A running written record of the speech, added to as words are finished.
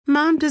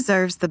Mom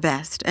deserves the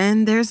best,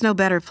 and there's no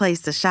better place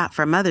to shop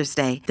for Mother's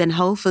Day than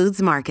Whole Foods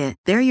Market.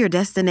 They're your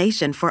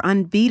destination for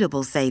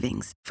unbeatable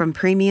savings, from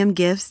premium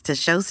gifts to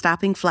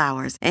show-stopping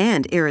flowers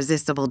and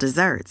irresistible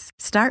desserts.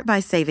 Start by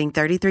saving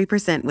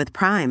 33% with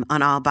Prime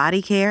on all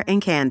body care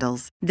and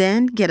candles.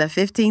 Then get a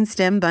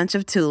 15-stem bunch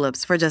of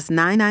tulips for just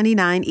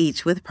 $9.99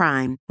 each with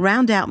Prime.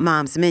 Round out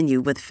Mom's menu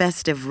with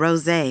festive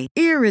rosé,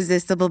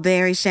 irresistible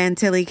berry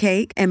chantilly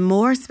cake, and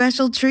more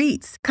special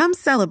treats. Come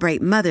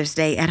celebrate Mother's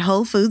Day at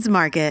Whole Foods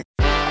Market.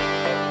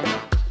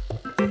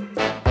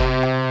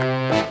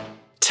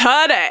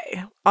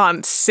 Today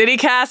on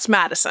CityCast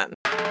Madison.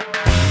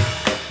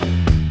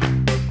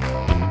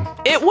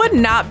 It would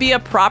not be a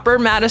proper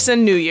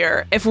Madison New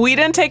Year if we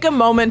didn't take a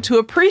moment to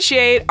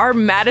appreciate our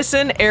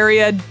Madison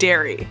area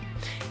dairy.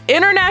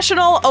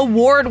 International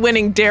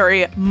award-winning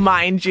dairy,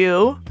 mind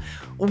you.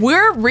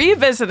 We're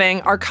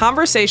revisiting our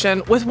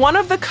conversation with one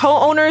of the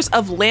co-owners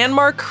of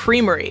Landmark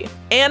Creamery,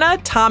 Anna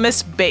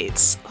Thomas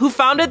Bates, who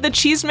founded the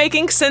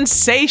cheesemaking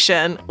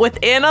sensation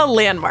within a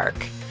Landmark.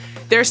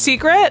 Their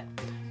secret?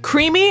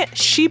 Creamy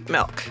sheep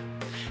milk.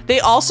 They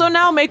also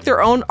now make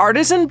their own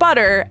artisan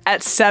butter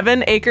at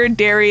 7 Acre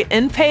Dairy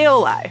in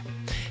Paoli.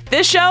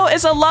 This show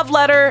is a love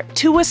letter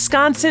to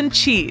Wisconsin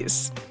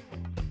cheese.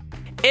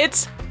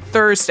 It's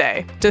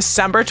Thursday,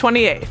 December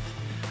 28th.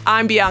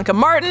 I'm Bianca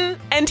Martin,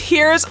 and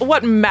here's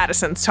what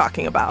Madison's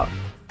talking about.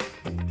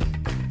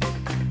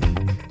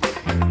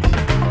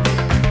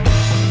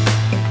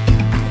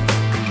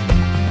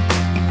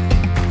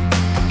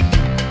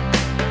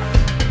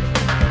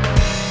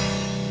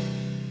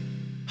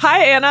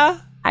 Hi,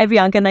 Anna. Hi,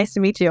 Bianca. Nice to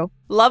meet you.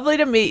 Lovely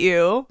to meet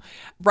you.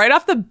 Right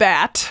off the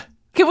bat,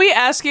 can we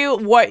ask you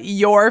what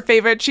your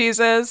favorite cheese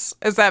is?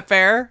 Is that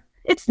fair?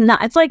 It's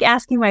not. It's like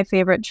asking my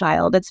favorite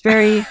child. It's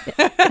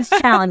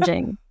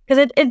challenging.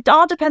 Because it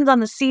all depends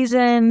on the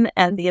season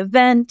and the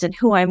event and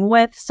who I'm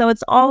with. So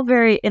it's all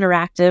very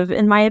interactive,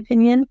 in my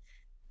opinion.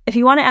 If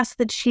you want to ask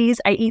the cheese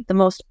I eat the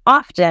most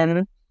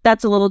often,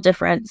 that's a little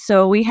different.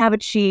 So we have a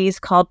cheese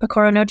called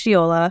Pecorino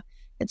Nocciola.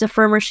 It's a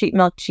firmer sheep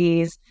milk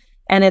cheese.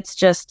 And it's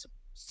just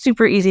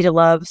super easy to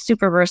love,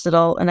 super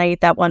versatile. And I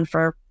eat that one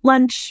for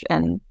lunch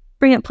and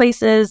bring it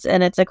places.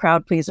 And it's a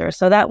crowd pleaser.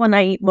 So that one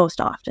I eat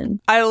most often.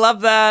 I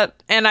love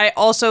that. And I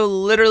also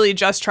literally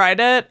just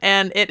tried it.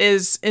 And it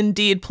is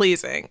indeed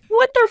pleasing.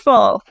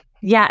 Wonderful.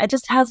 Yeah, it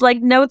just has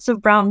like notes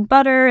of brown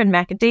butter and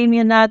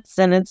macadamia nuts.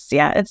 And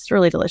it's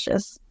really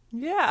delicious.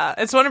 Yeah,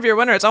 it's one of your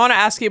winners. I want to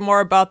ask you more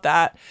about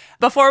that.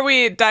 Before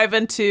we dive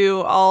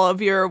into all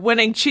of your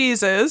winning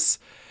cheeses,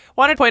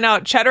 I want to point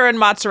out cheddar and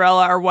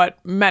mozzarella are what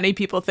many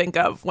people think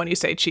of when you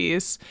say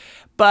cheese.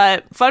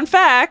 But fun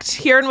fact,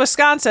 here in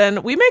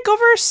Wisconsin, we make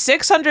over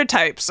 600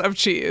 types of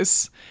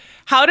cheese.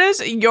 How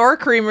does your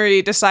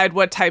creamery decide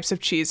what types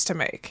of cheese to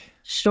make?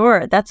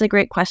 Sure, that's a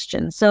great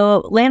question.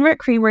 So Landmark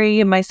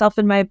Creamery, myself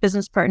and my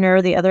business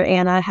partner, the other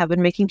Anna, have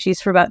been making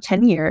cheese for about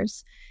 10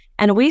 years.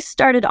 And we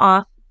started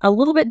off a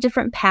little bit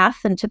different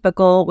path than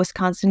typical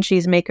Wisconsin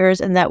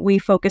cheesemakers in that we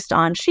focused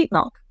on sheep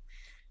milk.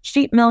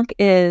 Sheep milk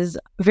is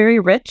very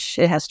rich.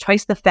 It has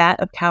twice the fat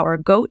of cow or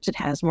goat. It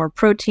has more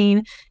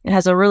protein. It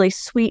has a really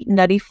sweet,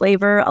 nutty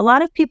flavor. A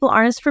lot of people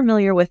aren't as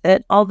familiar with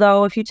it,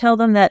 although if you tell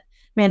them that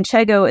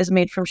Manchego is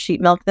made from sheep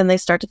milk, then they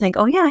start to think,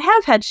 oh yeah, I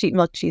have had sheep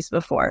milk cheese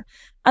before.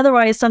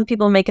 Otherwise, some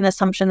people make an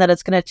assumption that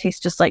it's going to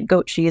taste just like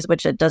goat cheese,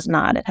 which it does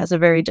not. It has a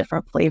very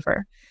different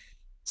flavor.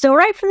 So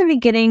right from the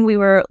beginning, we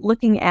were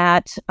looking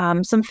at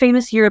some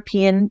famous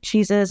European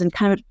cheeses and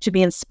kind of to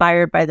be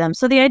inspired by them.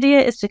 So the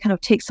idea is to kind of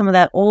take some of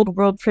that old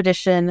world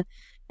tradition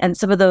and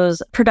some of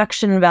those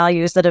production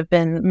values that have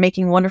been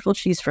making wonderful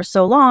cheese for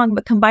so long,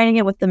 but combining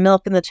it with the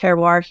milk and the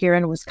terroir here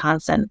in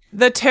Wisconsin.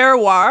 The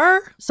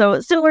terroir? So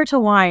it's similar to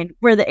wine,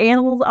 where the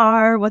animals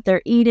are, what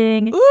they're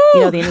eating,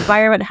 the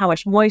environment, how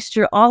much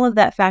moisture, all of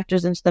that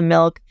factors into the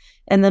milk.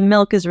 And the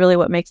milk is really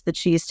what makes the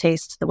cheese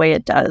taste the way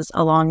it does,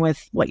 along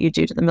with what you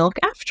do to the milk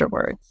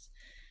afterwards.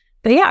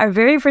 But yeah, our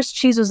very first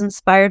cheese was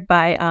inspired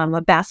by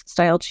a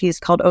Basque-style cheese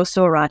called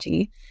Osso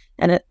Orati,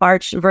 and our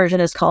version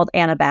is called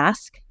Anna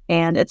Basque.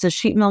 And it's a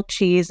sheep milk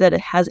cheese that it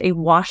has a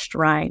washed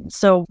rind.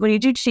 So when you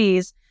do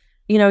cheese,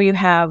 you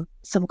have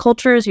some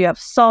cultures, you have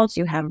salt,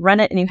 you have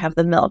rennet, and you have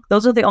the milk.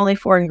 Those are the only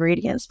 4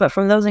 ingredients. But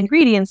from those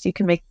ingredients, you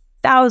can make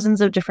thousands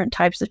of different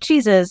types of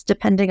cheeses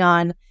depending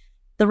on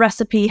the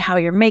recipe, how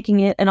you're making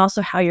it, and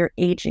also how you're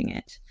aging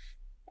it.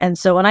 And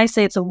so when I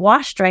say it's a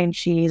washed rind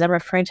cheese, I'm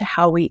referring to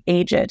how we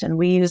age it. And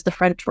we use the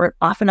French word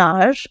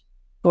affinage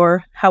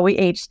for how we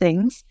age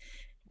things.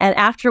 And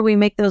after we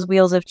make those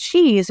wheels of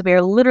cheese, we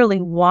are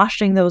literally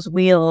washing those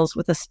wheels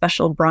with a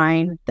special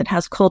brine that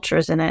has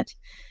cultures in it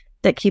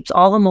that keeps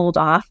all the mold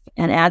off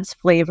and adds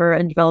flavor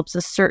and develops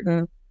a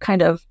certain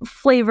kind of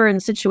flavor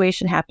and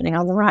situation happening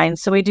on the rind.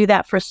 So we do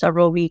that for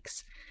several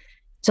weeks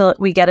till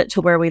we get it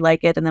to where we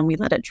like it, and then we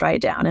let it dry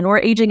down. And we're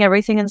aging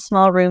everything in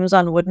small rooms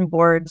on wooden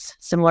boards,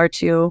 similar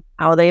to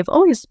how they've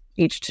always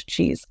aged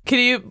cheese. Can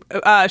you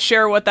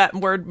share what that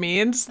word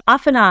means?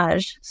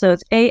 Affinage. So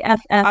it's Affinage.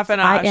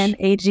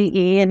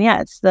 Affinage. And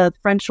yeah, it's the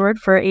French word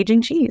for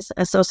aging cheese.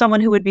 So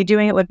someone who would be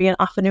doing it would be an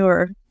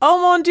affineur.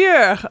 Oh, mon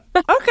Dieu.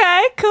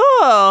 Okay,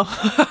 cool.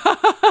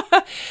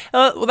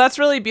 Well, that's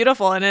really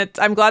beautiful. And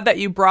I'm glad that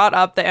you brought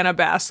up the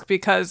Annabasque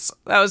because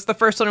that was the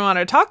first one we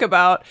wanted to talk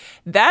about.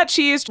 That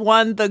cheese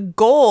won the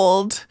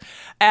gold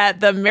at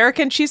the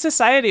American Cheese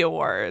Society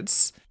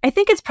Awards. I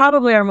think it's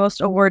probably our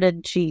most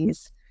awarded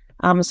cheese.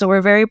 So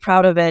we're very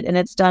proud of it, and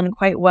it's done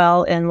quite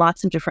well in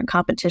lots of different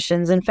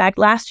competitions. In fact,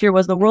 last year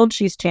was the World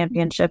Cheese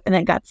Championship, and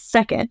it got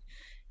second.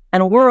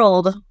 And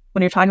world,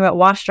 when you're talking about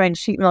wash-dry and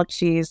sheet milk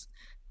cheese,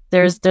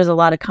 there's a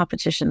lot of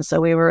competition. So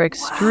we were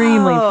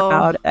extremely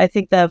proud. I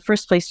think the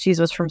first place cheese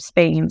was from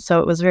Spain, so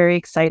it was very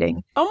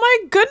exciting. Oh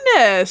my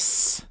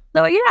goodness.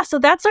 So yeah, so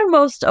that's our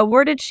most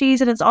awarded cheese,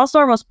 and it's also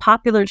our most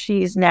popular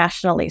cheese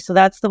nationally. So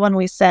that's the one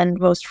we send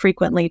most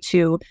frequently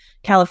to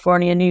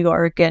California, New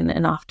York,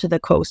 and off to the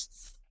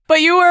coasts. But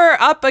you were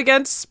up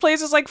against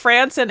places like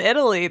France and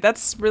Italy.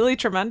 That's really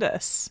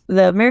tremendous.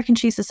 The American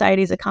Cheese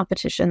Society is a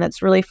competition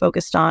that's really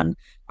focused on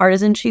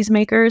artisan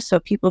cheesemakers,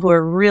 so people who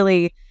are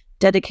really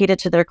dedicated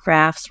to their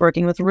crafts,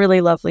 working with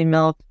really lovely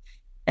milk.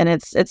 And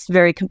it's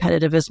very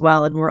competitive as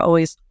well. And we're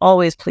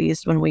always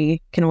pleased when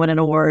we can win an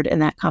award in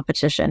that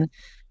competition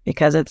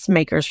because it's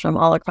makers from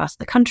all across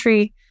the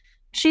country.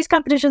 Cheese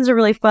competitions are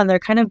really fun. They're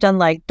kind of done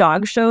like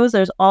dog shows.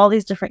 There's all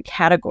these different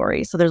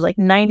categories. So there's like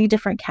 90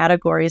 different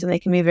categories, and they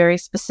can be very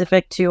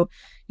specific to,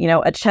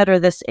 a cheddar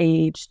this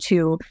age,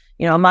 to,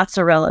 a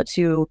mozzarella,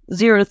 to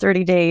 0 to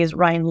 30 days,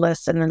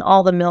 rindless, and then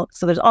all the milk.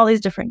 So there's all these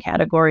different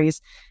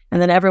categories.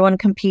 And then everyone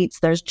competes.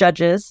 There's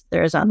judges.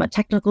 There's a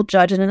technical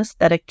judge and an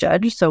aesthetic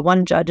judge. So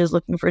one judge is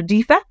looking for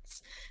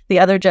defects. The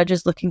other judge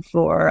is looking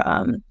for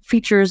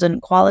features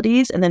and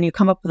qualities. And then you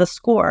come up with a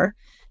score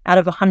out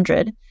of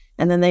 100.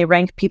 And then they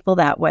rank people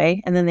that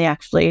way. And then they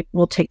actually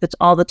will take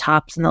all the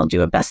tops and they'll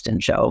do a best in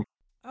show.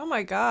 Oh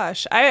my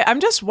gosh. I'm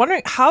just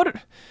wondering, how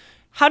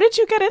did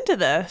you get into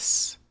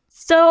this?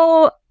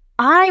 So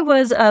I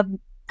was a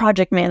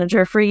project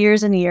manager for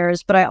years and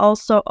years, but I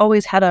also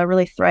always had a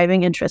really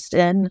thriving interest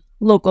in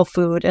local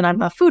food. And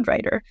I'm a food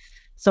writer.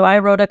 So I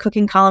wrote a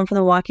cooking column for the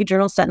Milwaukee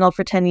Journal-Sentinel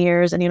for 10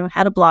 years and,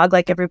 had a blog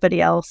like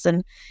everybody else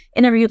and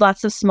interviewed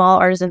lots of small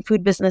artisan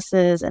food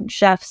businesses and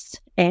chefs.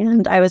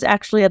 And I was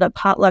actually at a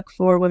potluck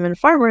for women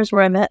farmers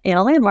where I met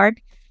Anna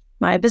Landmark,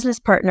 my business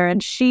partner,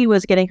 and she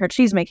was getting her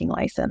cheesemaking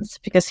license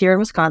because here in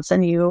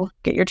Wisconsin, you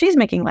get your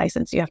cheesemaking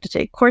license. You have to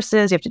take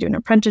courses, you have to do an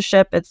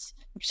apprenticeship, you have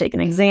to take an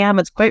exam.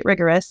 It's quite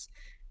rigorous.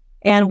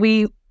 And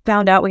we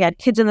found out we had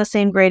kids in the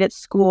same grade at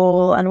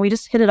school and we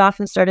just hit it off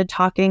and started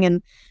talking.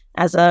 And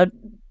as a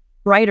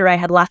writer, I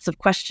had lots of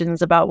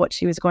questions about what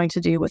she was going to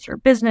do with her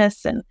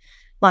business and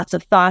lots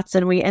of thoughts.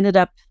 And we ended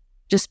up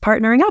just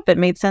partnering up. It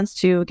made sense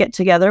to get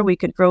together. We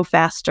could grow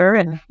faster.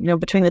 And,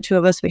 between the two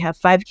of us, we have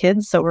 5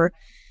 kids. So we're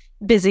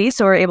busy.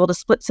 So we're able to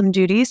split some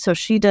duties. So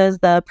she does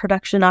the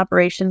production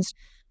operations.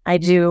 I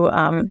do,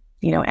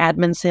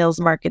 admin, sales,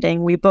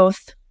 marketing. We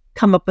both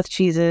come up with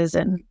cheeses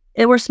and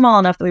we're small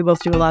enough that we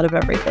both do a lot of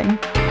everything.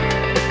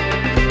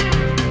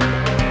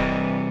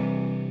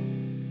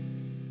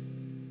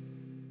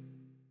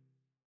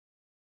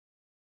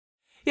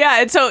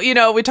 Yeah, and so,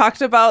 we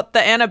talked about the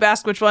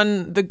Annabasque, which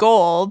won the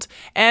gold,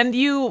 and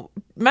you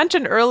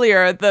mentioned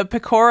earlier the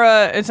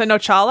Pecora, it's a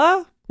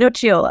Nocciola?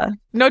 Nocciola.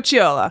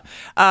 Pecora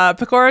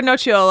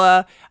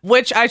Nocciola,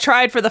 which I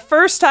tried for the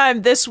first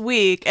time this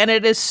week, and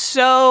it is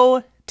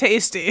so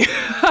tasty.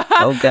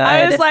 Oh, God.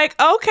 I was like,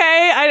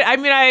 okay.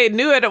 I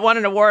knew it won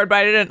an award, but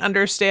I didn't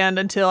understand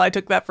until I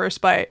took that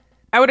first bite.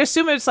 I would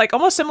assume it's like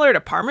almost similar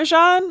to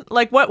Parmesan.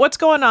 Like what's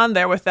going on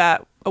there with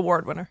that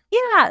award winner?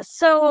 Yeah,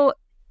 so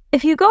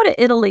if you go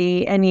to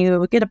Italy and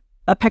you get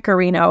a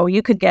pecorino,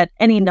 you could get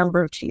any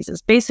number of cheeses.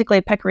 Basically,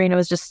 a pecorino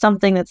is just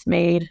something that's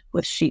made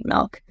with sheep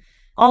milk.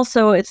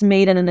 Also, it's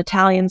made in an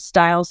Italian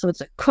style, so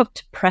it's a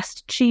cooked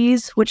pressed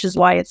cheese, which is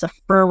why it's a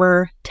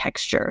firmer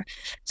texture.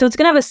 So it's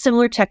going to have a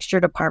similar texture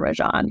to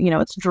Parmesan.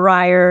 It's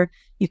drier,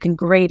 you can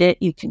grate it,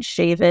 you can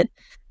shave it.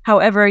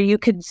 However, you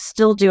could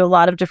still do a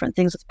lot of different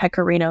things with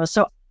pecorino.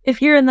 So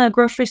if you're in the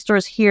grocery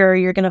stores here,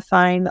 you're going to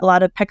find a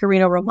lot of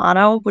Pecorino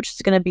Romano, which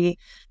is going to be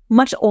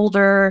much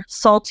older,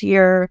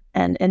 saltier,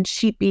 and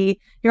sheepy.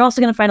 You're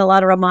also going to find a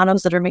lot of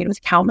Romanos that are made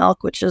with cow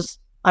milk, which is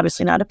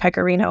obviously not a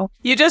pecorino.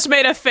 You just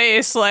made a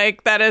face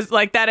like that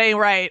ain't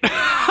right.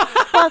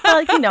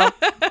 Well,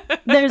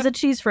 there's a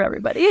cheese for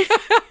everybody.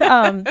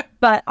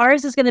 But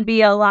ours is going to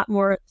be a lot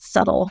more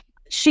subtle.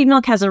 Sheep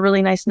milk has a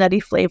really nice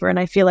nutty flavor, and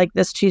I feel like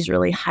this cheese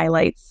really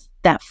highlights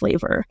that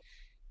flavor.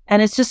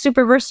 And it's just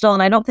super versatile,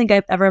 and I don't think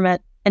I've ever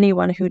met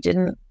anyone who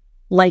didn't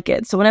like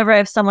it. So whenever I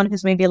have someone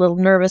who's maybe a little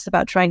nervous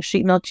about trying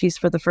sheep milk cheese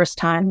for the first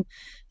time,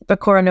 the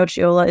Pecora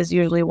Nocciola is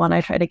usually one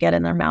I try to get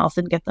in their mouth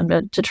and get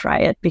them to try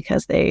it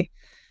because like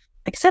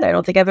I said, I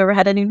don't think I've ever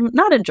had anyone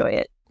not enjoy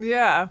it.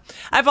 Yeah.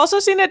 I've also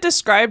seen it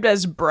described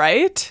as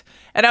bright.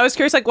 And I was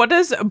curious, what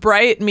does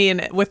bright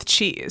mean with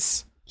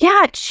cheese?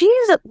 Yeah,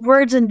 cheese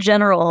words in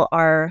general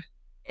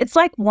it's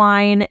like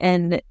wine,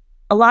 and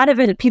a lot of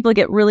it, people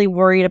get really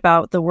worried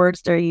about the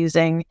words they're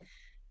using.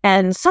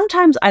 And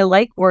sometimes I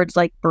like words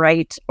like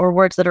bright or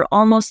words that are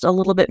almost a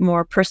little bit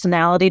more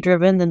personality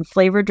driven than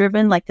flavor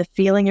driven, like the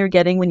feeling you're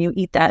getting when you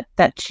eat that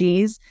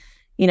cheese.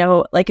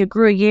 Like a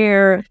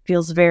Gruyere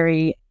feels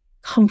very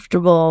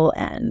comfortable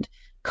and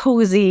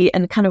cozy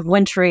and kind of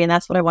wintry, and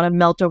that's what I want to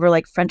melt over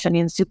like French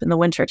onion soup in the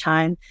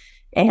wintertime.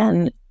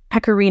 And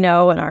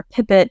Pecorino and our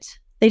Pipit,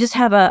 they just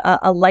have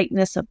a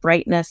lightness, a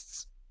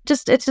brightness.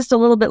 It's just a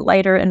little bit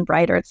lighter and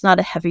brighter. It's not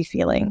a heavy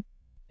feeling.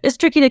 It's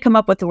tricky to come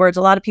up with the words.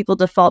 A lot of people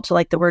default to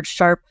like the word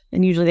sharp,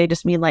 and usually they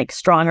just mean like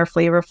strong or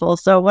flavorful.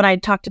 So when I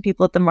talk to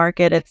people at the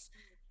market, it's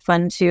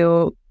fun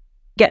to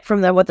get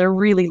from them what they're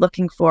really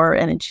looking for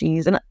in a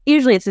cheese. And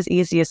usually it's as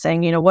easy as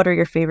saying, what are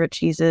your favorite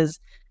cheeses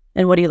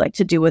and what do you like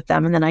to do with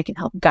them? And then I can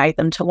help guide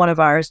them to one of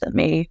ours that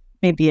may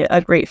be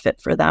a great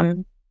fit for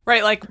them.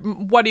 Right, like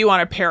what do you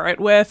want to pair it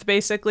with,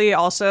 basically,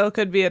 also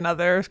could be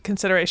another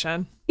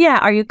consideration. Yeah,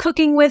 are you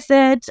cooking with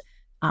it?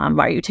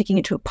 Are you taking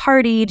it to a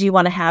party? Do you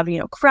want to have,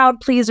 crowd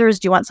pleasers?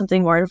 Do you want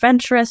something more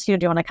adventurous? Do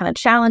you want to kind of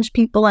challenge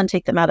people and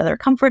take them out of their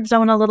comfort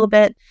zone a little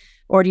bit?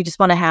 Or do you just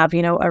want to have,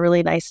 a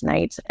really nice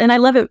night? And I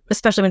love it,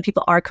 especially when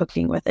people are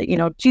cooking with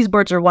it. Cheese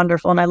boards are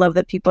wonderful. And I love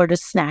that people are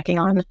just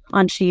snacking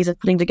on cheese and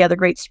putting together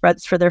great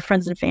spreads for their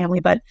friends and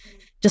family. But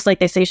just like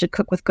they say, you should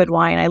cook with good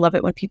wine. I love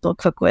it when people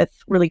cook with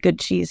really good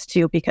cheese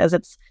too, because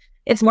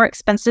it's more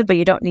expensive, but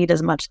you don't need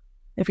as much.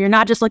 If you're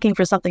not just looking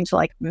for something to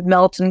like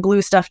melt and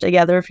glue stuff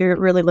together, if you're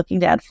really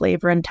looking to add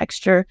flavor and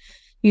texture,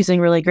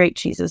 using really great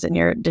cheeses in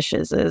your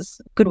dishes is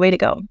a good way to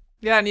go.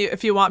 Yeah, and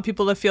if you want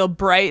people to feel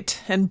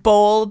bright and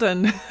bold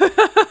and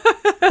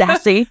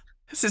sassy,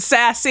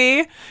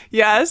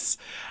 yes.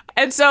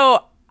 And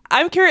so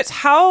I'm curious,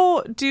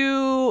 how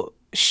do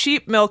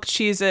sheep milk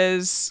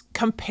cheeses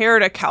compare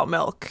to cow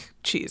milk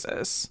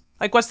cheeses?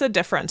 Like, what's the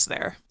difference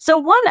there? So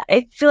one,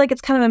 I feel like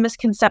it's kind of a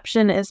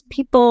misconception is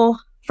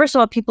first of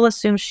all, people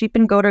assume sheep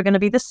and goat are going to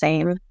be the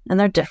same and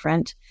they're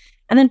different.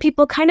 And then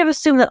people kind of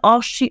assume that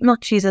all sheep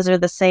milk cheeses are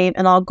the same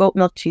and all goat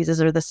milk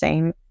cheeses are the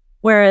same.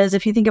 Whereas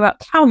if you think about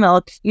cow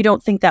milk, you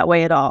don't think that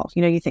way at all.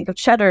 You think of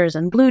cheddars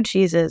and blue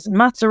cheeses and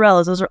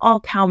mozzarellas. Those are all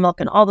cow milk,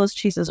 and all those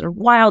cheeses are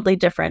wildly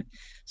different.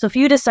 So if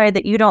you decide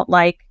that you don't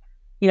like,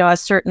 a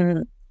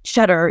certain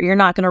cheddar, you're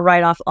not going to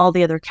write off all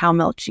the other cow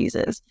milk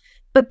cheeses.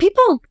 But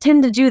people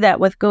tend to do that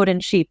with goat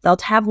and sheep. They'll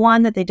have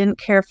one that they didn't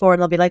care for, and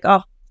they'll be like,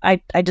 oh, I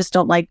just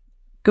don't like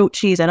goat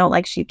cheese. I don't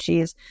like sheep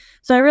cheese.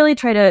 So I really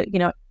try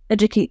to,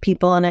 educate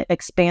people and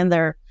expand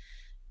their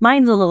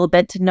minds a little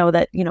bit to know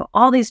that,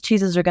 all these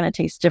cheeses are going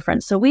to taste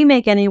different. So we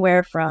make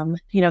anywhere from,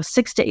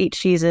 6 to 8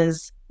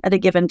 cheeses at a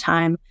given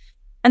time.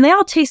 And they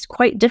all taste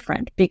quite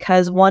different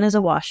because one is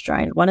a wash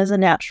rind, one is a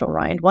natural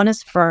rind, one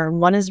is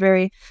firm, one is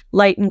very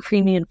light and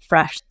creamy and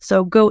fresh.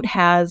 So goat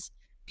has,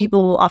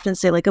 people will often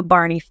say like a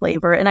Barney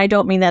flavor. And I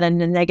don't mean that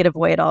in a negative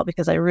way at all,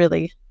 because I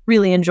really,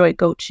 really enjoy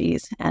goat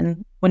cheese.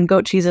 And when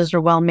goat cheeses are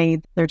well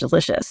made, they're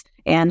delicious.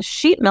 And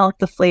sheep milk,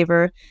 the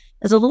flavor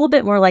is a little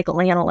bit more like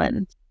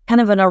lanolin,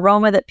 kind of an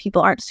aroma that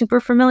people aren't super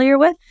familiar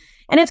with.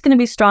 And it's going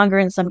to be stronger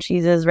in some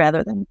cheeses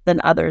rather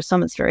than others.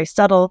 Some it's very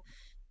subtle.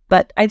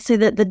 But I'd say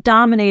that the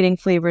dominating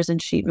flavors in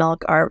sheep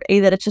milk are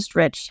that it's just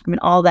rich. I mean,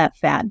 all that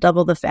fat,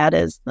 double the fat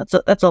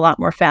that's a lot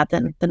more fat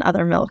than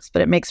other milks,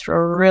 but it makes for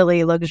a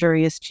really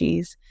luxurious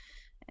cheese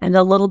and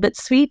a little bit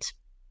sweet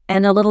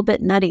and a little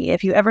bit nutty.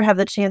 If you ever have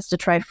the chance to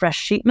try fresh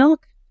sheep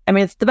milk, I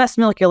mean, it's the best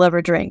milk you'll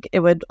ever drink. It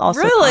would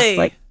also cost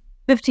like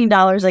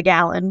 $15 a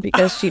gallon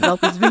because sheep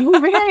milk is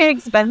very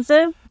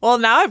expensive. Well,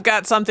 now I've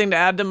got something to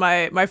add to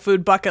my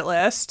food bucket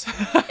list.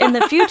 In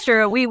the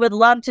future, we would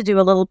love to do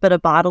a little bit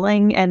of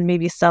bottling and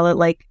maybe sell it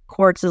like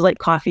quarts as like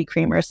coffee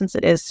creamer, since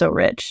it is so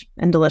rich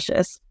and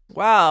delicious.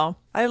 Wow.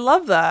 I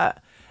love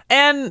that.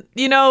 And,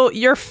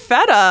 your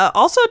feta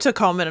also took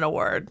home an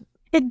award.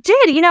 It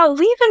did.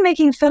 We've been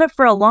making feta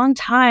for a long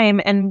time,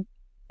 and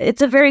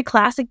it's a very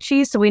classic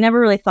cheese, so we never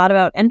really thought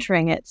about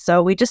entering it.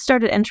 So we just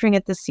started entering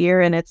it this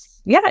year, and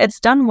it's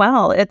done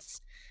well.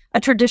 It's a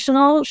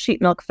traditional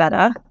sheep milk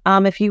feta.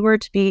 If you were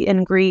to be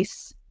in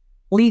Greece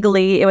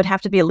legally, it would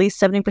have to be at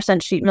least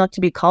 70% sheep milk to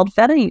be called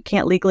feta. You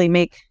can't legally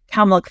make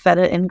cow milk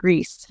feta in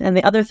Greece, and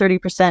the other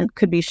 30%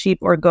 could be sheep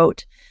or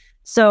goat.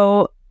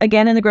 So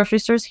again, in the grocery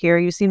stores here,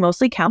 you see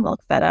mostly cow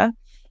milk feta,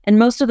 and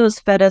most of those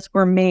fetas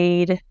were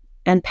made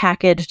and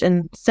packaged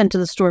and sent to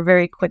the store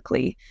very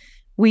quickly.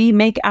 We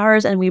make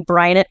ours and we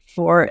brine it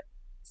for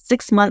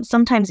 6 months,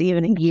 sometimes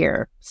even a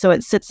year. So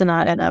it sits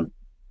in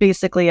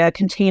basically a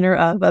container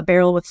of a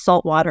barrel with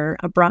salt water,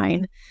 a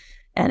brine,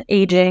 and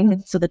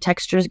aging. So the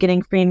texture is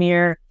getting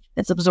creamier.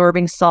 It's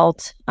absorbing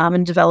salt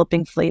and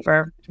developing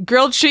flavor.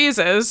 Grilled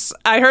cheeses.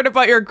 I heard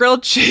about your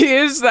grilled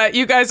cheese, that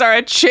you guys are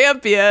a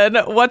champion.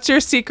 What's your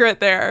secret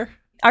there?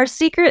 Our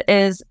secret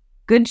is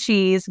good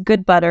cheese,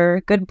 good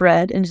butter, good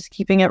bread, and just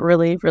keeping it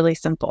really, really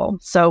simple.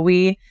 So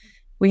we're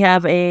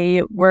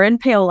in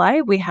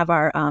Paoli. We have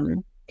our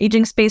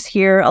aging space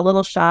here, a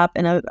little shop,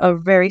 and a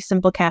very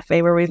simple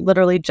cafe where we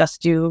literally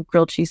just do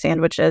grilled cheese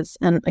sandwiches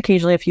and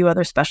occasionally a few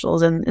other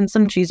specials and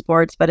some cheese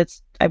boards, but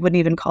I wouldn't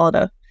even call it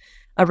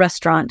a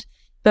restaurant.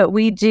 But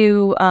we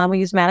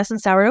use Madison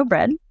sourdough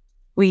bread.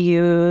 We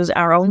use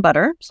our own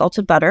butter,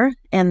 salted butter.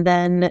 And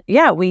then,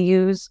 we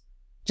use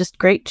just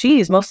great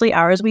cheese, mostly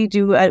ours. We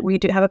do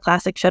have a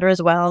classic cheddar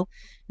as well.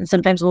 And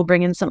sometimes we'll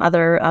bring in some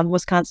other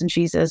Wisconsin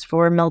cheeses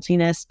for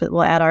meltiness, but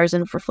we'll add ours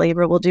in for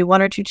flavor. We'll do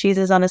 1 or 2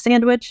 cheeses on a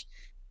sandwich.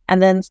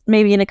 And then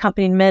maybe an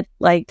accompaniment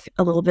like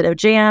a little bit of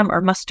jam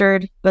or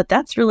mustard. But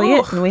that's really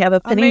it. And we have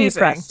a panini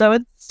press. So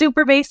it's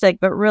super basic,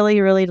 but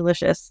really, really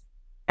delicious.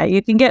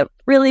 You can get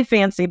really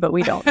fancy, but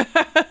we don't.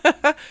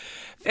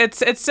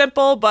 It's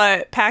simple,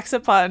 but packs a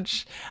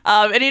punch.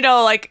 I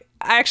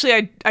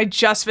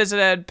just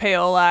visited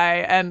Paoli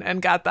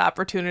and got the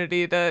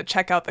opportunity to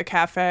check out the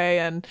cafe,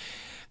 and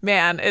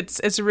man,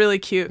 it's really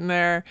cute in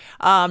there.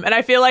 And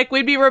I feel like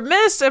we'd be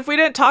remiss if we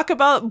didn't talk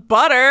about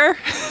butter,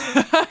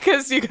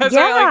 because you guys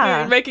are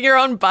like making your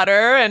own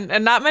butter,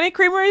 and not many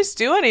creameries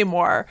do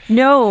anymore.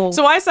 No.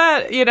 So why is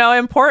that,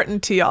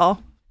 important to y'all?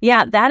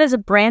 Yeah, that is a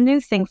brand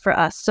new thing for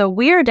us. So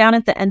we are down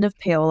at the end of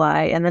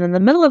Paoli, and then in the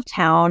middle of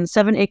town,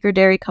 7 Acre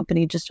Dairy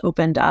Company just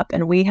opened up,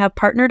 and we have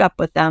partnered up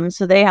with them.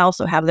 So they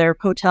also have their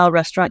hotel,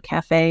 restaurant,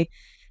 cafe.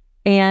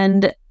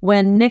 And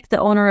when Nick, the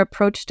owner,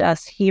 approached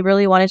us, he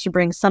really wanted to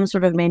bring some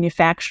sort of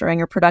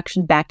manufacturing or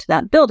production back to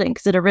that building,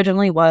 because it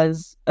originally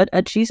was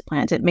a cheese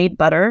plant. It made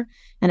butter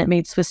and it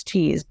made Swiss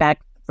cheese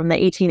back from the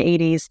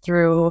 1880s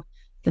through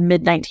the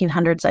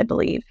mid-1900s, I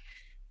believe.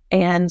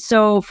 And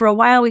so for a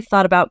while we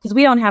thought about, because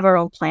we don't have our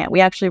own plant,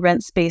 we actually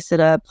rent space at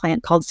a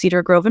plant called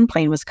Cedar Grove in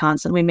Plain,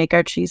 Wisconsin. We make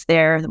our cheese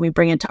there, and we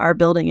bring it to our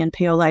building in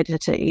Paoli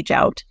to age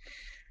out.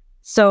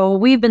 So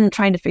we've been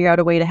trying to figure out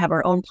a way to have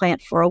our own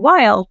plant for a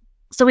while.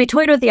 So we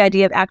toyed with the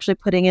idea of actually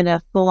putting in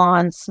a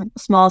full-on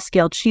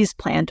small-scale cheese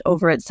plant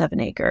over at 7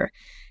 Acre.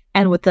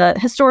 And with the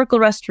historical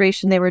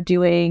restoration they were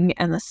doing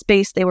and the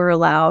space they were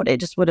allowed, it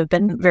just would have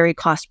been very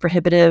cost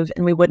prohibitive,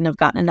 and we wouldn't have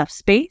gotten enough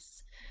space.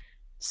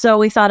 So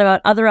we thought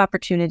about other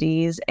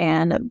opportunities,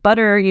 and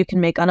butter you can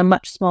make on a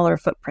much smaller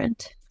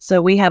footprint.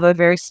 So we have a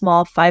very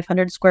small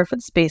 500 square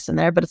foot space in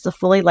there, but it's a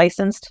fully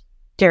licensed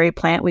dairy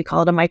plant. We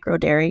call it a micro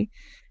dairy.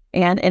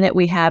 And in it,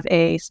 we have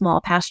a small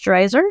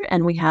pasteurizer,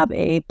 and we have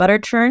a butter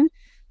churn.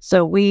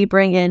 So we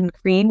bring in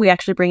cream. We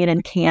actually bring it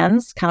in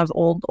cans, kind of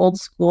old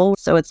school.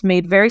 So it's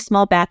made very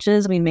small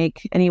batches. We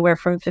make anywhere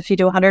from 50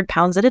 to 100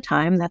 pounds at a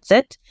time. That's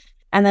it.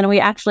 And then we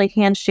actually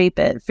hand shape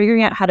it.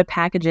 Figuring out how to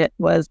package it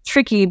was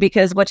tricky,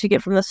 because what you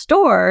get from the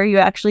store, you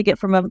actually get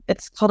from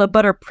it's called a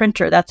butter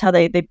printer. That's how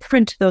they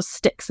print those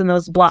sticks and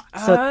those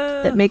blocks. So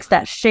that makes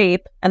that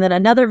shape. And then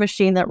another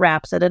machine that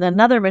wraps it, and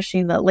another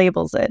machine that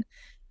labels it.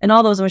 And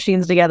all those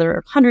machines together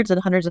are hundreds and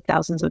hundreds of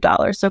thousands of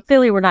dollars. So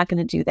clearly we're not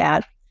going to do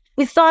that.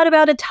 We thought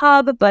about a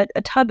tub, but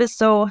a tub is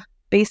so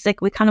basic.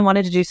 We kind of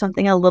wanted to do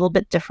something a little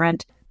bit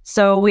different.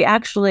 So we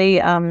actually,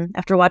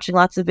 after watching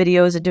lots of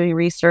videos and doing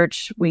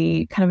research,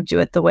 we kind of do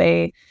it the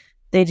way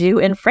they do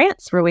in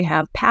France, where we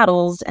have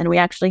paddles and we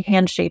actually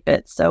hand shape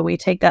it. So we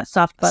take that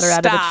soft butter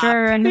out of the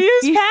churn.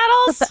 Use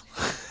paddles?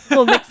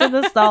 We'll mix in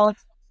the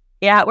solids.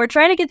 Yeah, we're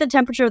trying to get the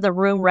temperature of the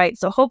room right.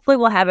 So hopefully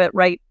we'll have it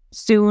right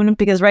soon,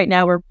 because right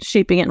now we're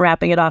shaping it and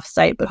wrapping it off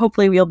site. But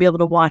hopefully you'll be able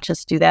to watch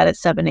us do that at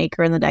 7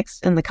 Acre in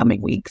the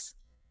coming weeks.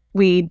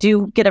 We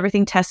do get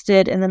everything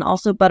tested, and then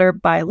also butter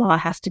by law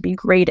has to be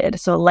graded.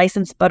 So a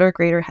licensed butter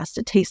grader has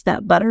to taste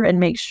that butter and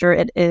make sure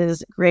it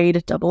is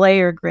grade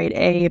AA or grade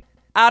A.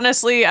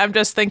 Honestly, I'm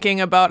just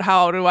thinking about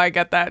how do I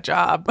get that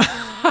job?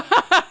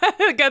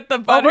 Get the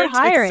butter we're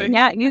hiring. tasting.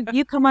 Yeah,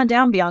 you come on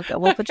down, Bianca.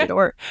 We'll put you to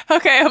work.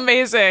 Okay,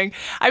 amazing.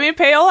 I mean,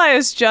 Paoli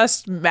is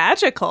just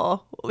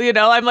magical.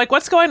 I'm like,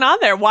 what's going on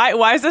there?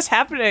 Why is this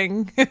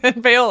happening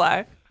in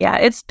Paoli? Yeah,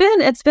 it's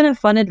been a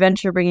fun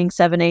adventure bringing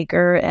 7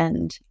 Acre,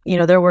 and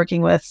they're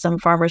working with some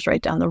farmers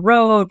right down the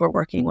road. We're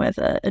working with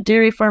a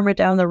dairy farmer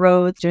down the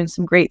road, doing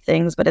some great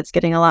things, but it's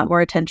getting a lot more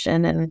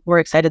attention, and we're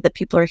excited that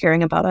people are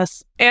hearing about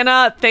us.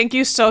 Anna, thank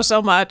you so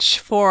much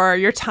for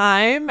your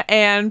time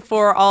and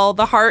for all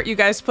the heart you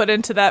guys put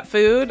into that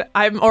food.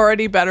 I'm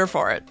already better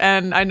for it,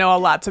 and I know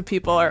lots of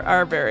people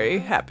are very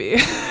happy.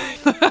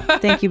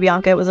 Thank you,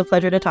 Bianca. It was a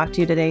pleasure to talk to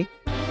you today.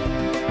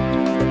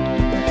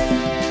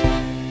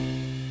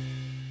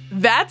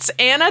 That's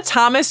Anna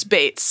Thomas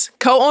Bates,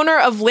 co-owner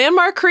of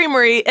Landmark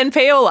Creamery in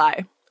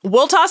Paoli.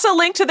 We'll toss a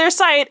link to their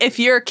site if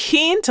you're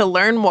keen to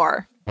learn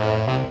more.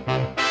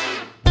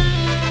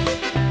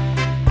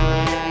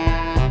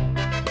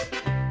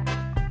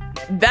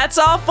 That's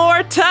all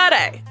for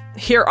today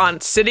here on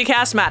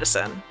CityCast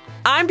Madison.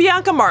 I'm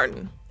Bianca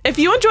Martin. If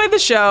you enjoyed the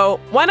show,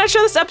 why not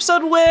share this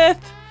episode with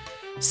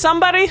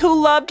somebody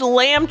who loved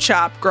lamb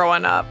chop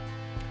growing up?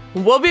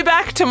 We'll be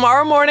back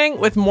tomorrow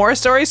morning with more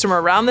stories from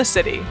around the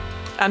city.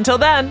 Until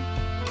then,